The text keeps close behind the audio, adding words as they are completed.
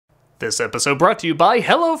This episode brought to you by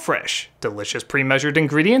HelloFresh. Delicious pre-measured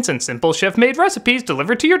ingredients and simple chef-made recipes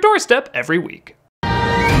delivered to your doorstep every week.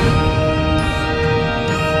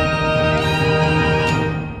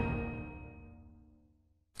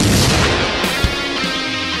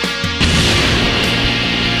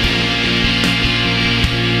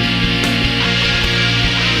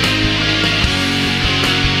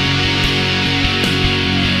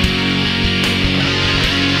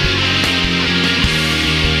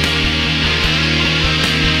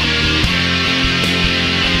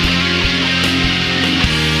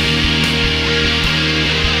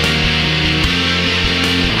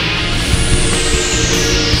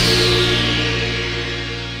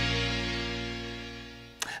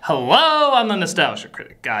 Hello, I'm the Nostalgia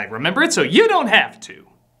Critic guy. Remember it so you don't have to.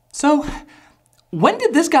 So, when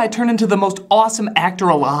did this guy turn into the most awesome actor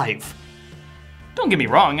alive? Don't get me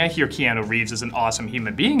wrong, I hear Keanu Reeves is an awesome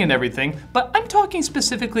human being and everything, but I'm talking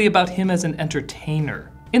specifically about him as an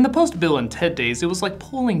entertainer. In the post-Bill and Ted days, it was like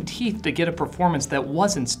pulling teeth to get a performance that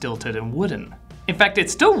wasn't stilted and wooden. In fact,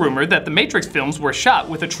 it's still rumored that the Matrix films were shot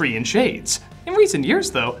with a tree in shades. In recent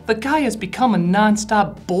years, though, the guy has become a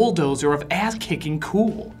non-stop bulldozer of ass-kicking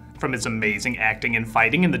cool. From his amazing acting and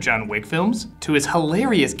fighting in the John Wick films, to his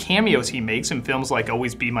hilarious cameos he makes in films like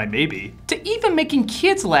Always Be My Maybe, to even making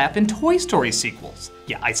kids laugh in Toy Story sequels.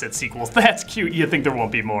 Yeah, I said sequels, that's cute, you think there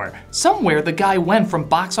won't be more. Somewhere the guy went from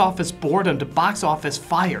box office boredom to box office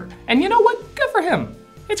fire. And you know what? Good for him.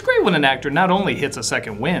 It's great when an actor not only hits a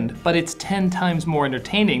second wind, but it's 10 times more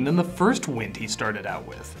entertaining than the first wind he started out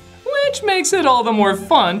with. Which makes it all the more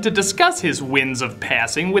fun to discuss his winds of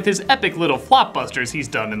passing with his epic little flopbusters he's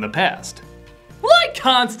done in the past. Like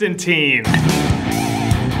Constantine!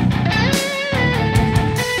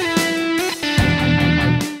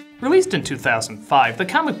 Released in 2005, the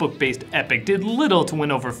comic book-based epic did little to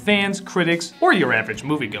win over fans, critics, or your average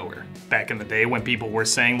moviegoer. Back in the day when people were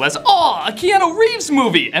saying less, "Oh, a Keanu Reeves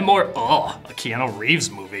movie," and more, "Oh, a Keanu Reeves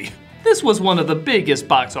movie." This was one of the biggest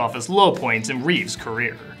box office low points in Reeves'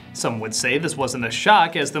 career. Some would say this wasn't a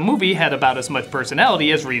shock, as the movie had about as much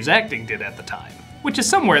personality as Reeves' acting did at the time, which is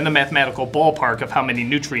somewhere in the mathematical ballpark of how many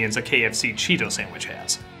nutrients a KFC Cheeto sandwich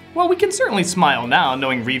has. While we can certainly smile now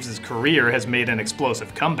knowing Reeves' career has made an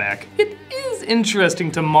explosive comeback, it is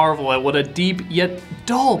interesting to marvel at what a deep yet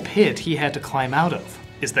dull pit he had to climb out of.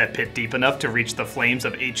 Is that pit deep enough to reach the flames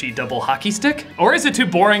of HE double hockey stick? Or is it too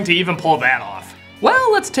boring to even pull that off?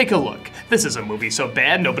 Well, let's take a look. This is a movie so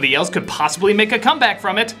bad nobody else could possibly make a comeback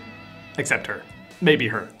from it. Except her. Maybe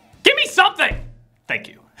her. Give me something! Thank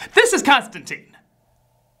you. This is Constantine.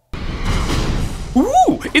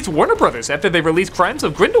 Ooh, it's Warner Brothers after they released Crimes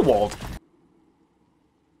of Grindelwald.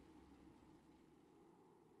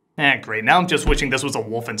 Great, now I'm just wishing this was a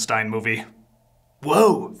Wolfenstein movie.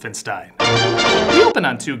 Whoa, Finstein. We open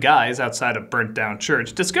on two guys outside a burnt down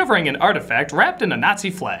church discovering an artifact wrapped in a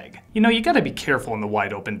Nazi flag. You know, you gotta be careful in the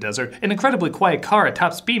wide open desert. An incredibly quiet car at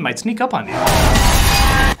top speed might sneak up on you.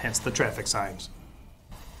 Hence the traffic signs.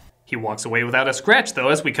 He walks away without a scratch though,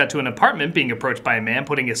 as we cut to an apartment being approached by a man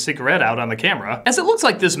putting his cigarette out on the camera, as it looks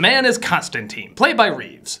like this man is Constantine, played by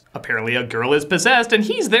Reeves. Apparently a girl is possessed and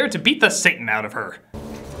he's there to beat the Satan out of her.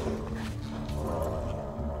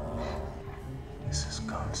 This is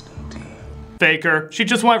Constantine. Faker. She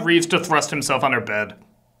just wanted Reeves to thrust himself on her bed.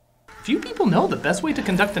 Few people know the best way to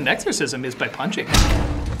conduct an exorcism is by punching.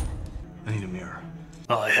 I need a mirror.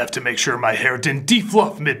 I have to make sure my hair didn't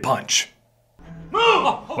defluff mid-punch.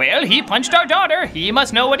 Move! Well, he punched our daughter. He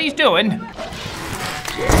must know what he's doing.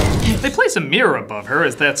 They place a mirror above her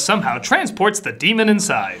as that somehow transports the demon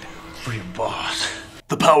inside. For your boss.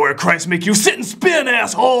 The power of Christ make you sit and spin,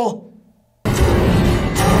 asshole!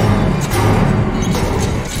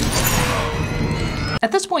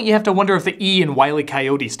 At this point, you have to wonder if the E in Wile E.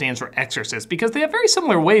 Coyote stands for exorcist, because they have very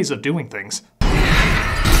similar ways of doing things.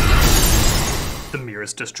 The mirror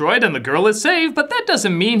is destroyed and the girl is saved, but that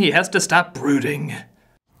doesn't mean he has to stop brooding.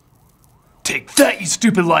 Take that, you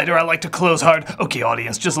stupid lighter, I like to close hard. Okay,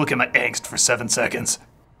 audience, just look at my angst for 7 seconds.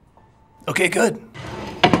 Okay, good.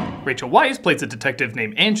 Rachel Weisz plays a detective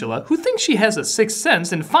named Angela who thinks she has a sixth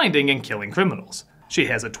sense in finding and killing criminals. She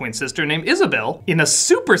has a twin sister named Isabel in a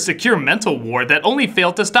super secure mental ward that only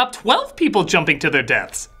failed to stop 12 people jumping to their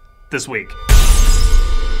deaths this week.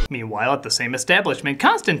 Meanwhile, at the same establishment,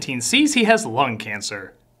 Constantine sees he has lung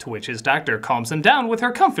cancer, to which his doctor calms him down with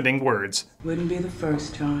her comforting words. Wouldn't be the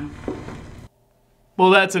first time.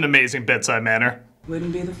 Well, that's an amazing bedside manner.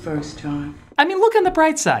 Wouldn't be the first time. I mean, look on the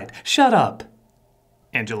bright side. Shut up.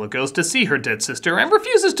 Angela goes to see her dead sister and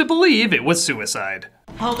refuses to believe it was suicide.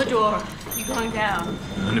 Hold the door. You're going down.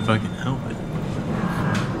 Not if I can help it.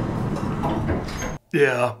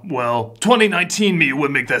 Yeah, well, 2019 me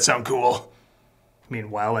would make that sound cool.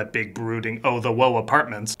 Meanwhile, at big brooding the woe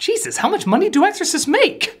apartments, Jesus, how much money do exorcists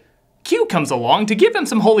make? Q comes along to give him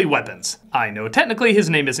some holy weapons. I know technically his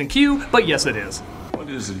name isn't Q, but yes it is. What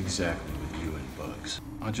is it exactly with you and bugs?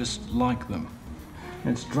 I just like them.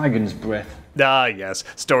 It's dragon's breath. Ah, yes.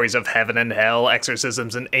 Stories of heaven and hell,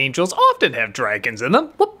 exorcisms, and angels often have dragons in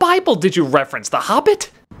them. What Bible did you reference, The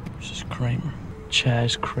Hobbit? This is Kramer.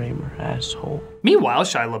 Chaz Kramer, asshole. Meanwhile,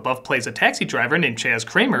 Shia LaBeouf plays a taxi driver named Chaz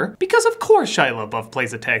Kramer, because of course Shia LaBeouf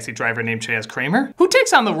plays a taxi driver named Chaz Kramer, who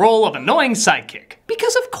takes on the role of annoying sidekick.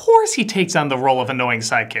 Because of course he takes on the role of annoying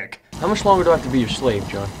sidekick. How much longer do I have to be your slave,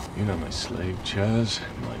 John? You're not my slave, Chaz.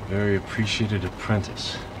 My very appreciated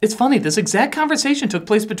apprentice. It's funny, this exact conversation took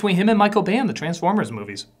place between him and Michael Bay in the Transformers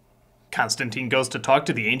movies. Constantine goes to talk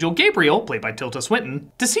to the angel Gabriel, played by Tilda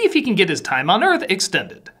Swinton, to see if he can get his time on Earth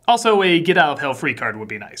extended. Also, a get out of hell free card would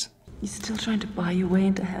be nice. You still trying to buy your way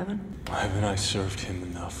into heaven? Haven't I served him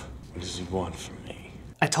enough? What does he want from me?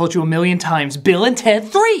 I told you a million times, Bill and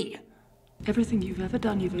Ted 3! Everything you've ever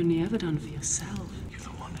done, you've only ever done for yourself. You're the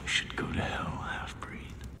one who should go to hell, half-breed.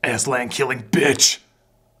 Aslan killing bitch!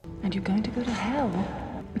 And you're going to go to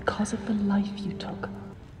hell because of the life you took.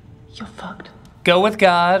 You're fucked. Go with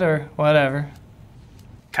God, or whatever.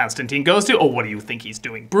 Constantine goes to, what do you think he's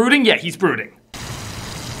doing? Brooding? Yeah, he's brooding.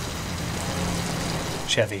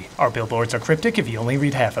 Chevy, our billboards are cryptic if you only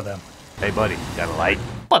read half of them. Hey, buddy, got a light?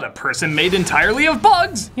 But a person made entirely of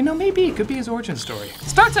bugs! You know, maybe it could be his origin story.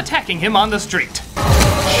 Starts attacking him on the street.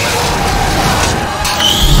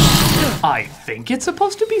 I think it's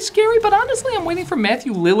supposed to be scary, but honestly, I'm waiting for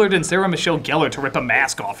Matthew Lillard and Sarah Michelle Gellar to rip a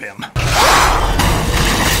mask off him.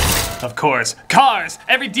 Of course, cars!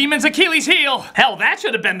 Every demon's Achilles heel! Hell, that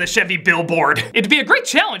should have been the Chevy billboard. It'd be a great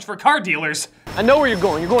challenge for car dealers. I know where you're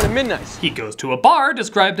going. You're going to Midnight's. He goes to a bar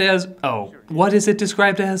described as, what is it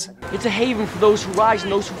described as? It's a haven for those who rise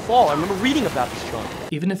and those who fall. I remember reading about this, John.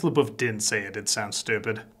 Even if LaBeouf didn't say it, it sounds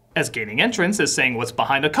stupid. As gaining entrance is saying what's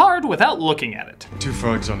behind a card without looking at it. 2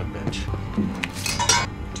 frogs on a bench.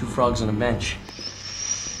 2 frogs on a bench.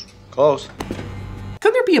 Close.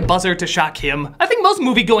 Couldn't there be a buzzer to shock him? I think most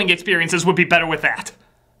movie-going experiences would be better with that.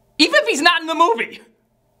 Even if he's not in the movie.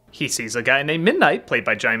 He sees a guy named Midnight, played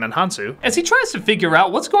by Djimon Hounsou, as he tries to figure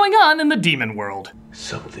out what's going on in the demon world.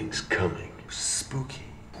 Something's coming. Spooky.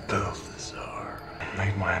 Balthazar.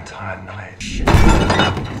 Made my entire night. You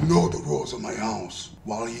know the rules of my house.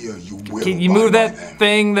 While here, you will. Can you move that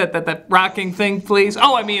thing, that rocking thing, please?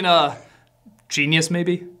 Oh, I mean, genius,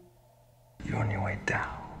 maybe? You're on your way down.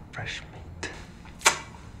 Fresh meat.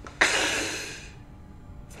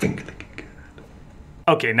 Finger looking good.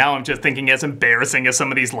 Okay, now I'm just thinking as embarrassing as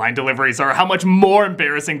some of these line deliveries are, how much more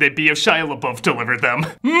embarrassing they'd be if Shia LaBeouf delivered them.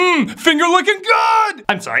 Finger looking good!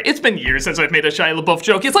 I'm sorry, it's been years since I've made a Shia LaBeouf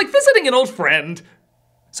joke. It's like visiting an old friend.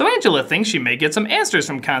 So Angela thinks she may get some answers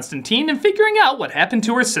from Constantine in figuring out what happened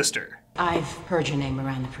to her sister. I've heard your name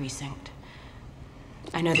around the precinct.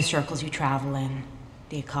 I know the circles you travel in,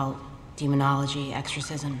 the occult, demonology,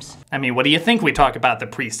 exorcisms. I mean, what do you think we talk about the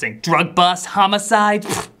precinct? Drug bust, homicide?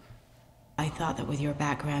 I thought that with your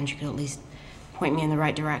background, you could at least point me in the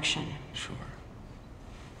right direction. Sure.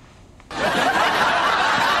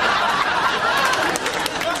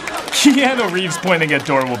 Keanu Reeves pointing at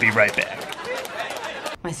door will be right back.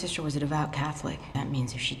 My sister was a devout Catholic. That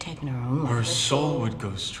means if she'd taken her own life... Her soul would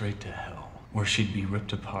go straight to hell, where she'd be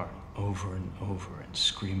ripped apart over and over in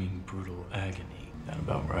screaming, brutal agony. That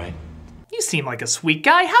about right? You seem like a sweet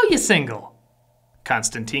guy. How you single?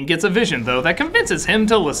 Constantine gets a vision, though, that convinces him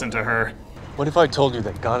to listen to her. What if I told you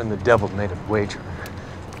that God and the devil made a wager?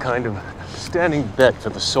 A kind of standing bet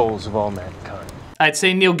for the souls of all mankind. I'd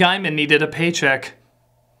say Neil Gaiman needed a paycheck.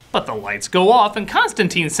 But the lights go off and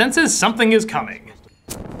Constantine senses something is coming.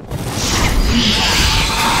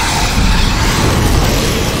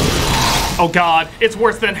 Oh god, it's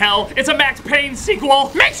worse than hell. It's a Max Payne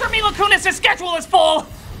sequel. Make sure Mila Kunis' schedule is full.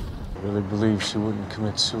 I really believe she wouldn't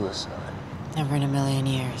commit suicide. Never in a million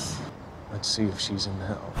years. Let's see if she's in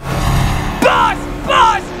hell. Boss!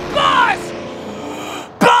 Boss! Boss!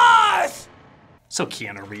 Boss! So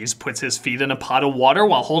Keanu Reeves puts his feet in a pot of water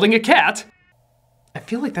while holding a cat. I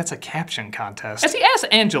feel like that's a caption contest. As he asks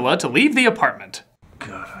Angela to leave the apartment.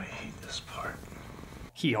 God, I hate this part.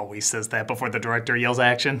 He always says that before the director yells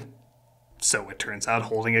action. So it turns out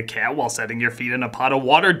holding a cat while setting your feet in a pot of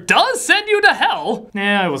water does send you to hell!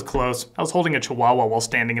 I was close. I was holding a chihuahua while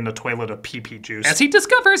standing in a toilet of pee-pee juice. As he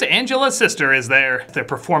discovers Angela's sister is there. They're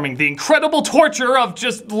performing the incredible torture of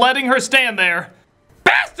just letting her stand there.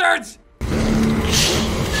 Bastards!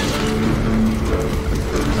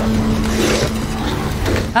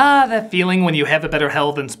 Ah, that feeling when you have a better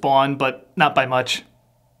hell than Spawn, but not by much.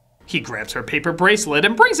 He grabs her paper bracelet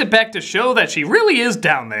and brings it back to show that she really is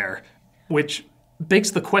down there. Which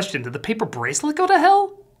begs the question, did the paper bracelet go to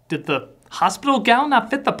hell? Did the hospital gown not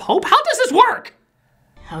fit the Pope? How does this work?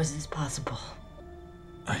 How is this possible?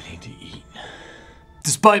 I need to eat.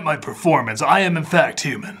 Despite my performance, I am in fact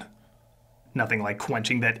human. Nothing like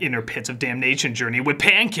quenching that inner pits of damnation journey with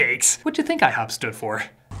pancakes. What'd you think IHOP stood for?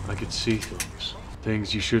 I could see things.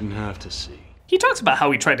 Things you shouldn't have to see. He talks about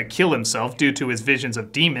how he tried to kill himself due to his visions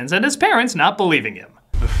of demons and his parents not believing him.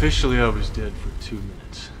 Officially, I was dead for 2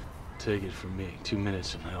 minutes. Take it from me, 2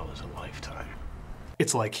 minutes in hell is a lifetime.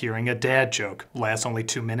 It's like hearing a dad joke. Lasts only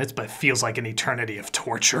 2 minutes, but feels like an eternity of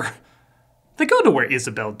torture. They go to where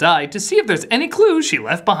Isabel died to see if there's any clues she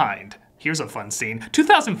left behind. Here's a fun scene.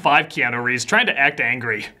 2005 Keanu Reeves trying to act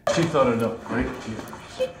angry. She thought enough right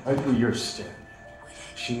here, right where you're standing.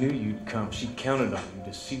 She knew you'd come. She counted on you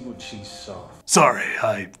to see what she saw. Sorry,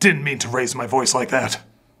 I didn't mean to raise my voice like that.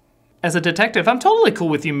 As a detective, I'm totally cool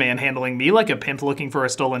with you manhandling me like a pimp looking for a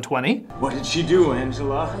stolen 20. What did she do,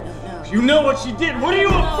 Angela? You know what she did. What are you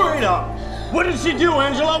afraid of? What did she do,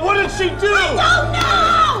 Angela? What did she do? I don't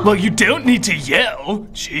know! Well, you don't need to yell.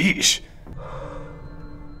 Sheesh.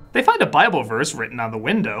 They find a Bible verse written on the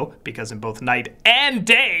window, because in both night and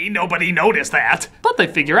day, nobody noticed that. But they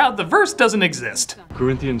figure out the verse doesn't exist.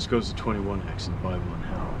 Corinthians goes to 21x in the Bible in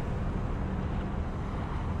hell.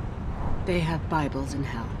 They have Bibles in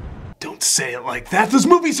hell. Don't say it like that. This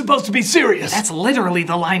movie's supposed to be serious. That's literally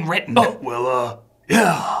the line written. Oh, well,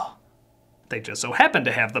 yeah. They just so happen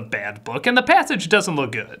to have the bad book, and the passage doesn't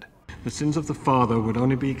look good. The sins of the father would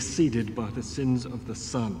only be exceeded by the sins of the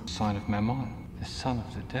son. Sign of Mammon. The son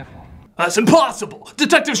of the devil. That's impossible!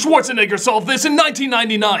 Detective Schwarzenegger solved this in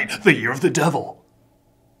 1999, the year of the devil.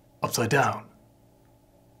 Upside down.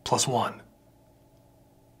 +1.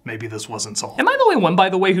 Maybe this wasn't solved. Am I the only one, by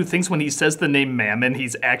the way, who thinks when he says the name Mammon,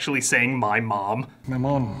 he's actually saying my mom?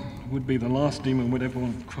 Mammon would be the last demon with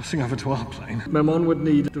everyone crossing over to our plane. Mammon would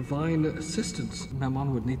need divine assistance.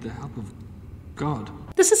 Mammon would need the help of God.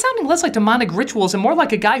 This is sounding less like demonic rituals and more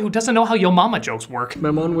like a guy who doesn't know how yo mama jokes work.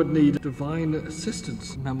 Mammon would need divine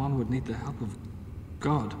assistance. Mammon would need the help of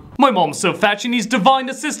God. My mom's so fat she needs divine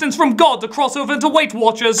assistance from God to cross over into Weight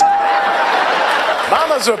Watchers.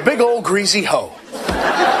 Mama's a big old greasy hoe.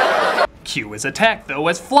 Q is attacked though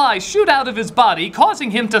as flies shoot out of his body,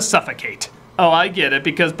 causing him to suffocate. Oh, I get it,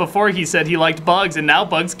 because before he said he liked bugs and now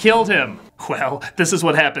bugs killed him. Well, this is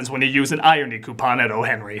what happens when you use an irony coupon at O.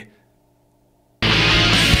 Henry.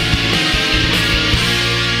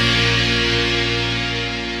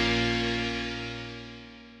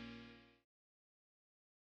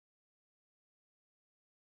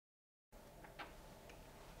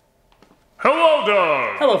 Hello,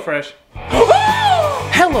 dog! Hello, Fresh.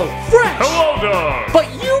 Hello, Fresh! Hello, dog!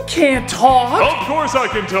 But you can't talk! Of course I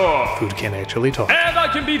can talk! Food can actually talk. And I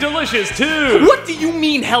can be delicious, too! What do you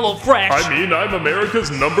mean, Hello Fresh? I mean, I'm America's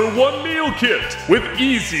 #1 meal kit, with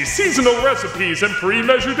easy, seasonal recipes and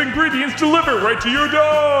pre-measured ingredients delivered right to your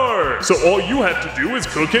door! So all you have to do is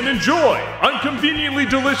cook and enjoy. I'm conveniently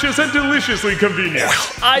delicious and deliciously convenient.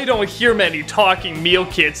 I don't hear many talking meal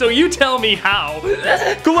kits, so you tell me how.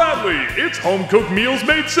 Gladly, it's home-cooked meals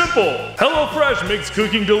made simple. HelloFresh makes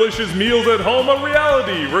cooking delicious meals at home a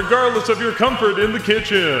reality, regardless of your comfort in the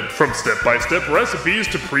kitchen. From step-by-step recipes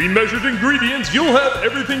to pre-measured ingredients, you'll have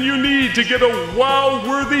everything you need to get a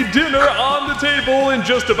wow-worthy dinner on the table in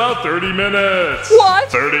just about 30 minutes.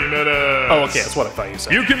 What? 30 minutes. Oh, okay, that's what I thought you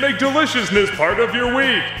said. You can make deliciousness part of your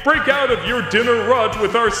week. Break out of your dinner rut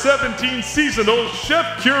with our 17 seasonal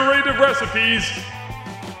chef-curated recipes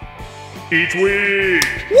each week.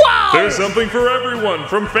 Wow! There's something for everyone,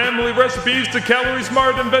 from family recipes to calorie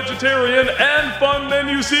smart and vegetarian, and fun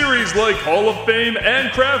menu series like Hall of Fame and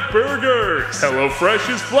craft burgers. HelloFresh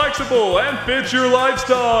is flexible and fits your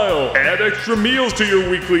lifestyle. Add extra meals to your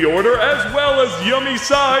weekly order, as well as yummy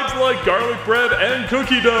sides like garlic bread and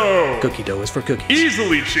cookie dough. Cookie dough is for cookies.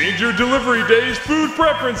 Easily change your delivery days, food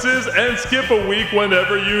preferences, and skip a week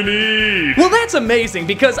whenever you need. Well, that's amazing,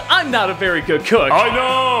 because I'm not a very good cook. I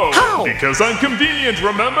know! How? Because I'm convenient,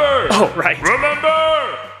 remember? Oh, right.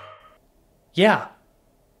 Remember! Yeah.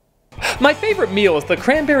 My favorite meal is the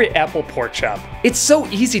cranberry apple pork chop. It's so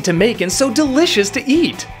easy to make and so delicious to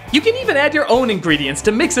eat. You can even add your own ingredients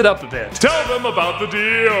to mix it up a bit. Tell them about the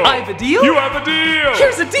deal. I have a deal? You have a deal.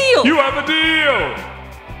 Here's a deal. You have a deal.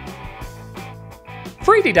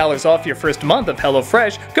 For $80 off your first month of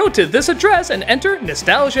HelloFresh, go to this address and enter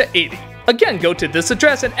Nostalgia80. Again, go to this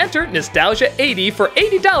address and enter Nostalgia80 for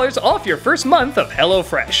 $80 off your first month of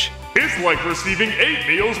HelloFresh. It's like receiving 8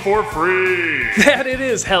 meals for free. That it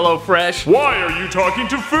is, HelloFresh. Why are you talking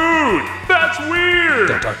to food? That's weird.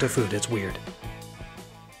 Don't talk to food, it's weird.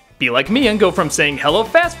 Be like me and go from saying hello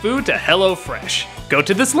fast food to hello fresh. Go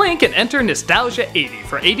to this link and enter Nostalgia80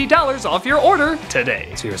 for $80 off your order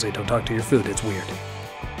today. Seriously, don't talk to your food, it's weird.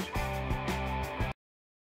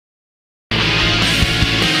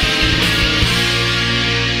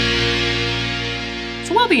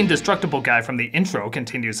 So while the indestructible guy from the intro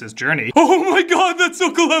continues his journey, oh my god, that's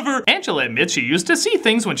so clever! Angela admits she used to see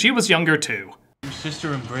things when she was younger too. Your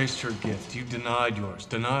sister embraced her gift. You denied yours.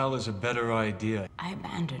 Denial is a better idea. I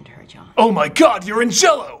abandoned her, John. Oh my god, you're in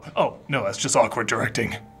jello! Oh, no, that's just awkward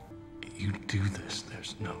directing. You do this,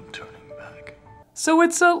 there's no turning back. So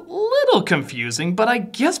it's a little confusing, but I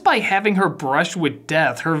guess by having her brush with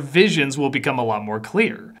death, her visions will become a lot more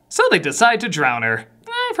clear. So they decide to drown her.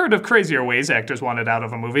 I've heard of crazier ways actors wanted out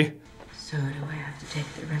of a movie. So do I have to take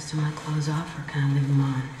the rest of my clothes off or can I leave them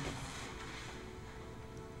on?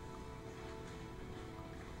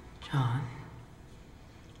 John?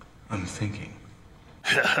 I'm thinking.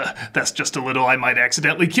 That's just a little I might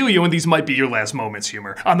accidentally kill you and these might be your last moments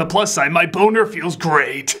humor. On the plus side, my boner feels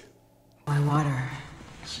great. Why water?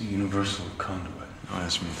 It's a universal conduit. Now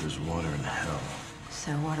ask me if there's water in hell.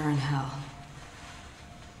 So water in hell.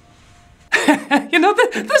 You know,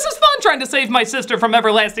 this is fun trying to save my sister from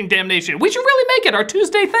everlasting damnation. We should really make it our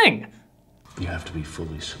Tuesday thing. You have to be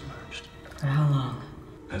fully submerged. For how long?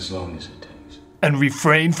 As long as it takes. And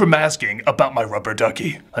refrain from asking about my rubber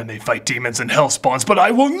ducky. I may fight demons and hell spawns, but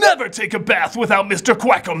I will never take a bath without Mr.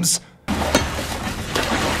 Quackums.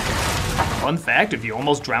 Fun fact, if you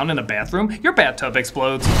almost drown in a bathroom, your bathtub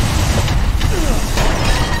explodes.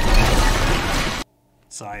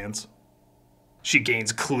 Science. She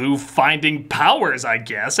gains clue finding powers, I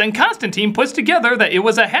guess, and Constantine puts together that it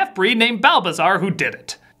was a half-breed named Balbazar who did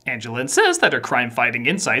it. Angela insists that her crime-fighting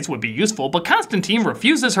insights would be useful, but Constantine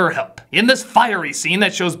refuses her help. In this fiery scene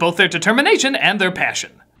that shows both their determination and their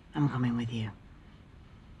passion. I'm coming with you.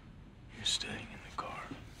 You're staying in the car.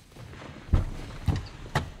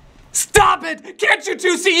 Stop it! Can't you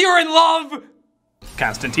two see you're in love?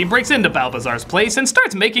 Constantine breaks into Balbazar's place and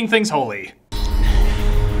starts making things holy.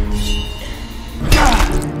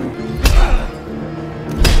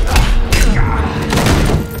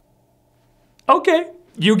 Okay,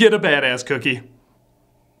 you get a badass cookie.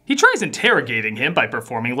 He tries interrogating him by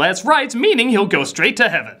performing last rites, meaning he'll go straight to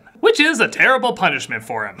heaven, which is a terrible punishment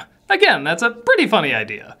for him. Again, that's a pretty funny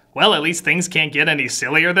idea. Well, at least things can't get any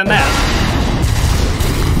sillier than that.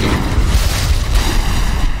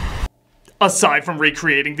 Aside from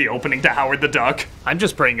recreating the opening to Howard the Duck. I'm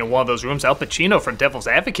just praying in one of those rooms Al Pacino from Devil's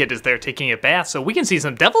Advocate is there taking a bath so we can see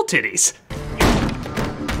some devil titties.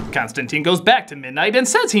 Constantine goes back to midnight and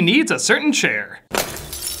says he needs a certain chair.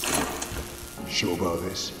 Sure about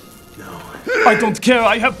this? No. I don't care,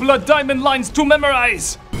 I have blood diamond lines to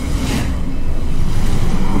memorize!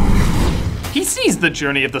 He sees the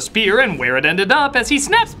journey of the spear and where it ended up as he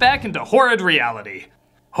snaps back into horrid reality.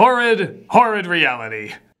 Horrid, horrid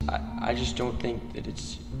reality. I just don't think that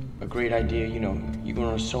it's a great idea, you know, you go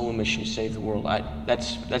on a solo mission to save the world.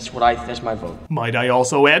 That's my vote. Might I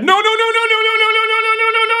also add, no,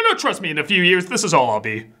 trust me, in a few years, this is all I'll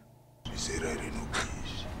be.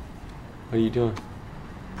 What are you doing?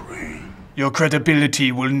 Praying. Your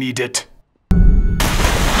credibility will need it.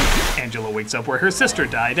 Angela wakes up where her sister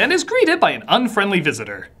died and is greeted by an unfriendly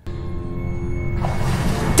visitor.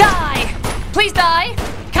 Die! Please die!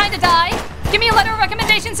 Kinda die! Give me a letter of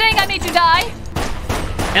recommendation saying I made you die!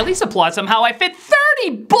 At least applaud somehow I fit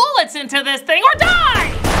 30 bullets into this thing or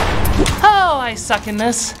die! Oh, I suck in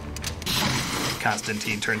this.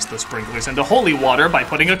 Constantine turns the sprinklers into holy water by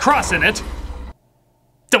putting a cross in it.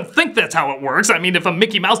 Don't think that's how it works. I mean, if a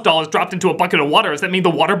Mickey Mouse doll is dropped into a bucket of water, does that mean the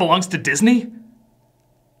water belongs to Disney?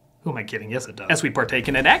 Who am I kidding? Yes, it does. As we partake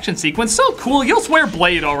in an action sequence so cool, you'll swear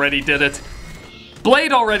Blade already did it.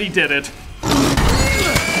 Blade already did it.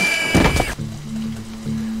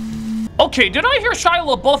 Okay, did I hear Shia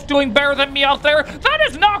LaBeouf doing better than me out there? That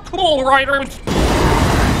is not cool, writers!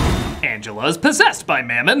 Angela is possessed by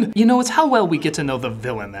Mammon. You know, it's how well we get to know the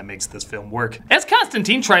villain that makes this film work. As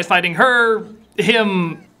Constantine tries fighting her,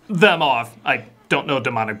 him, them off. I don't know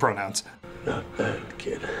demonic pronouns. Not bad,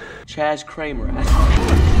 kid. Chaz Kramer.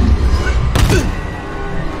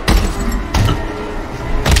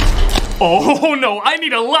 Oh no, I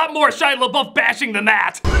need a lot more Shia LaBeouf bashing than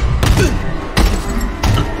that.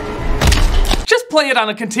 Just play it on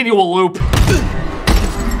a continual loop.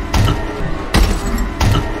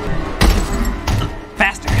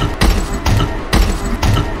 Faster.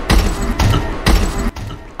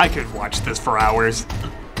 I could watch this for hours.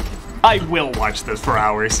 I will watch this for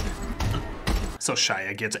hours. So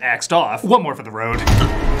Shia gets axed off. One more for the road.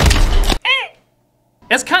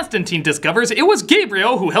 As Constantine discovers, it was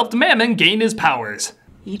Gabriel who helped Mammon gain his powers.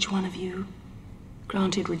 Each one of you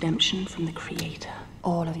granted redemption from the Creator.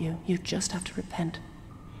 All of you. You just have to repent.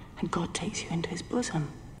 And God takes you into his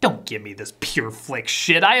bosom. Don't give me this pure flick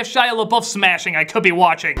shit. I have Shia LaBeouf smashing I could be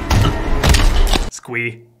watching.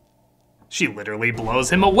 Squee. She literally blows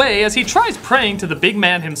him away as he tries praying to the big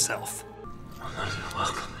man himself. I'm not even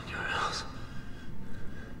welcome in your house.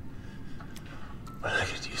 But I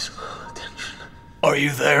could use a little attention. Are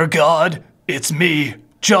you there, God? It's me,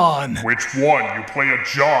 John. Which one? You play a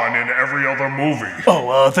John in every other movie.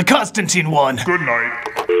 Oh, the Constantine one. Good night.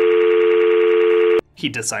 He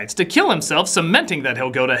decides to kill himself, cementing that he'll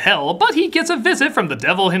go to hell, but he gets a visit from the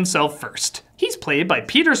devil himself first. He's played by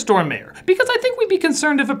Peter Stormare, because I think we'd be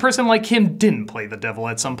concerned if a person like him didn't play the devil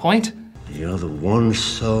at some point. You're the one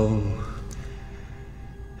soul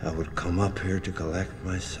I would come up here to collect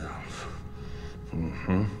myself.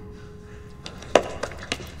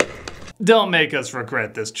 Don't make us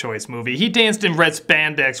regret this choice, movie. He danced in red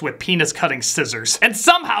spandex with penis-cutting scissors, and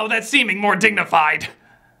somehow that's seeming more dignified.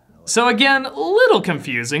 So again, a little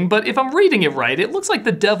confusing, but if I'm reading it right, it looks like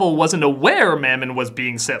the devil wasn't aware Mammon was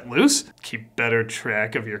being set loose. Keep better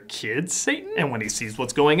track of your kids, Satan? And when he sees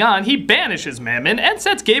what's going on, he banishes Mammon and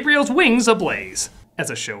sets Gabriel's wings ablaze.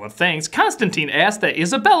 As a show of thanks, Constantine asks that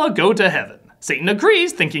Isabella go to heaven. Satan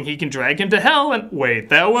agrees, thinking he can drag him to hell, and wait,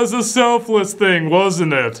 that was a selfless thing,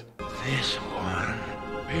 wasn't it? This one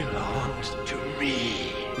belongs to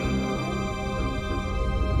me.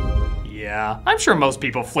 Yeah, I'm sure most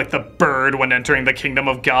people flick the bird when entering the kingdom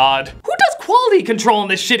of God. Who does quality control in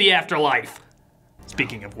this shitty afterlife?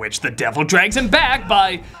 Speaking of which, the devil drags him back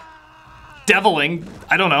by deviling,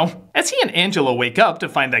 I don't know. As he and Angela wake up to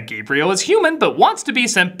find that Gabriel is human but wants to be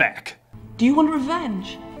sent back. Do you want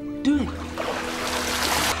revenge? Do it.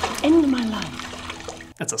 End my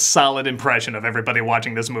life. That's a solid impression of everybody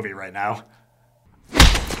watching this movie right now.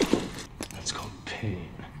 That's called pain.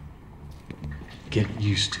 Get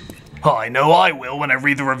used to it. Oh, I know I will when I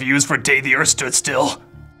read the reviews for Day the Earth Stood Still.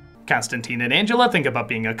 Constantine and Angela think about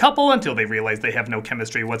being a couple until they realize they have no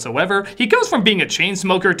chemistry whatsoever. He goes from being a chain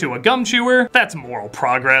smoker to a gum chewer. That's moral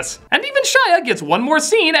progress. And even Shia gets one more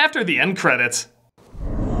scene after the end credits.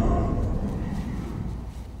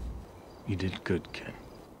 You did good, Ken.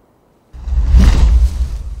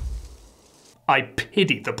 I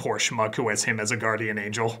pity the poor schmuck who has him as a guardian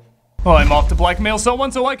angel. Oh, I'm off to blackmail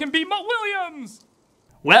someone so I can beat Mutt Williams!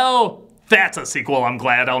 Well, that's a sequel I'm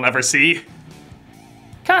glad I'll never see.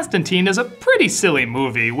 Constantine is a pretty silly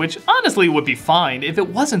movie, which honestly would be fine if it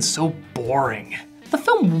wasn't so boring. The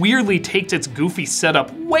film weirdly takes its goofy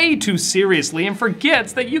setup way too seriously and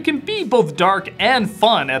forgets that you can be both dark and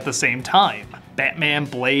fun at the same time. Batman,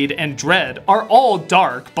 Blade, and Dredd are all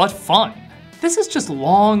dark but fun. This is just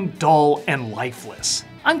long, dull, and lifeless.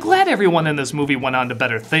 I'm glad everyone in this movie went on to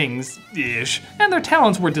better things-ish, and their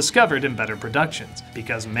talents were discovered in better productions.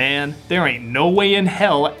 Because man, there ain't no way in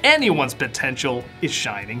hell anyone's potential is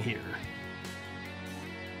shining here.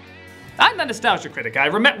 I'm the Nostalgia Critic.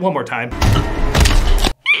 one more time.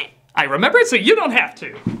 I remember it so you don't have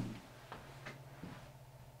to.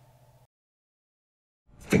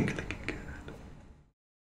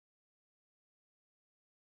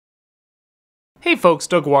 Hey folks,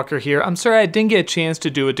 Doug Walker here. I'm sorry I didn't get a chance to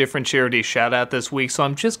do a different charity shout out this week, so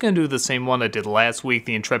I'm just going to do the same one I did last week,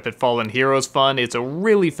 the Intrepid Fallen Heroes Fund. It's a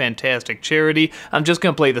really fantastic charity. I'm just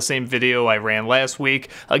going to play the same video I ran last week.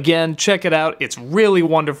 Again, check it out. It's really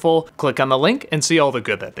wonderful. Click on the link and see all the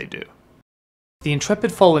good that they do. The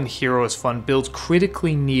Intrepid Fallen Heroes Fund builds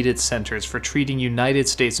critically needed centers for treating United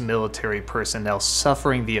States military personnel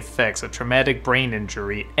suffering the effects of traumatic brain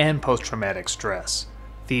injury and post-traumatic stress.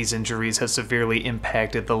 These injuries have severely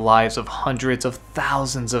impacted the lives of hundreds of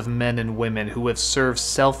thousands of men and women who have served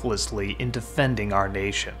selflessly in defending our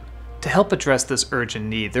nation. To help address this urgent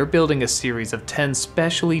need, they're building a series of 10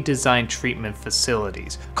 specially designed treatment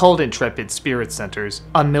facilities, called Intrepid Spirit Centers,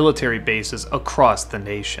 on military bases across the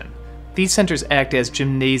nation. These centers act as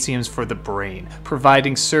gymnasiums for the brain,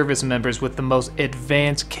 providing service members with the most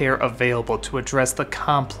advanced care available to address the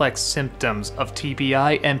complex symptoms of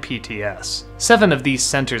TBI and PTS. 7 of these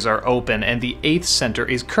centers are open, and the 8th center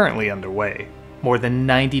is currently underway. More than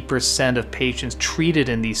 90% of patients treated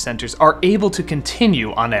in these centers are able to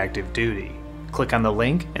continue on active duty. Click on the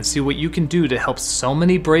link and see what you can do to help so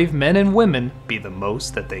many brave men and women be the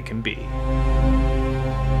most that they can be.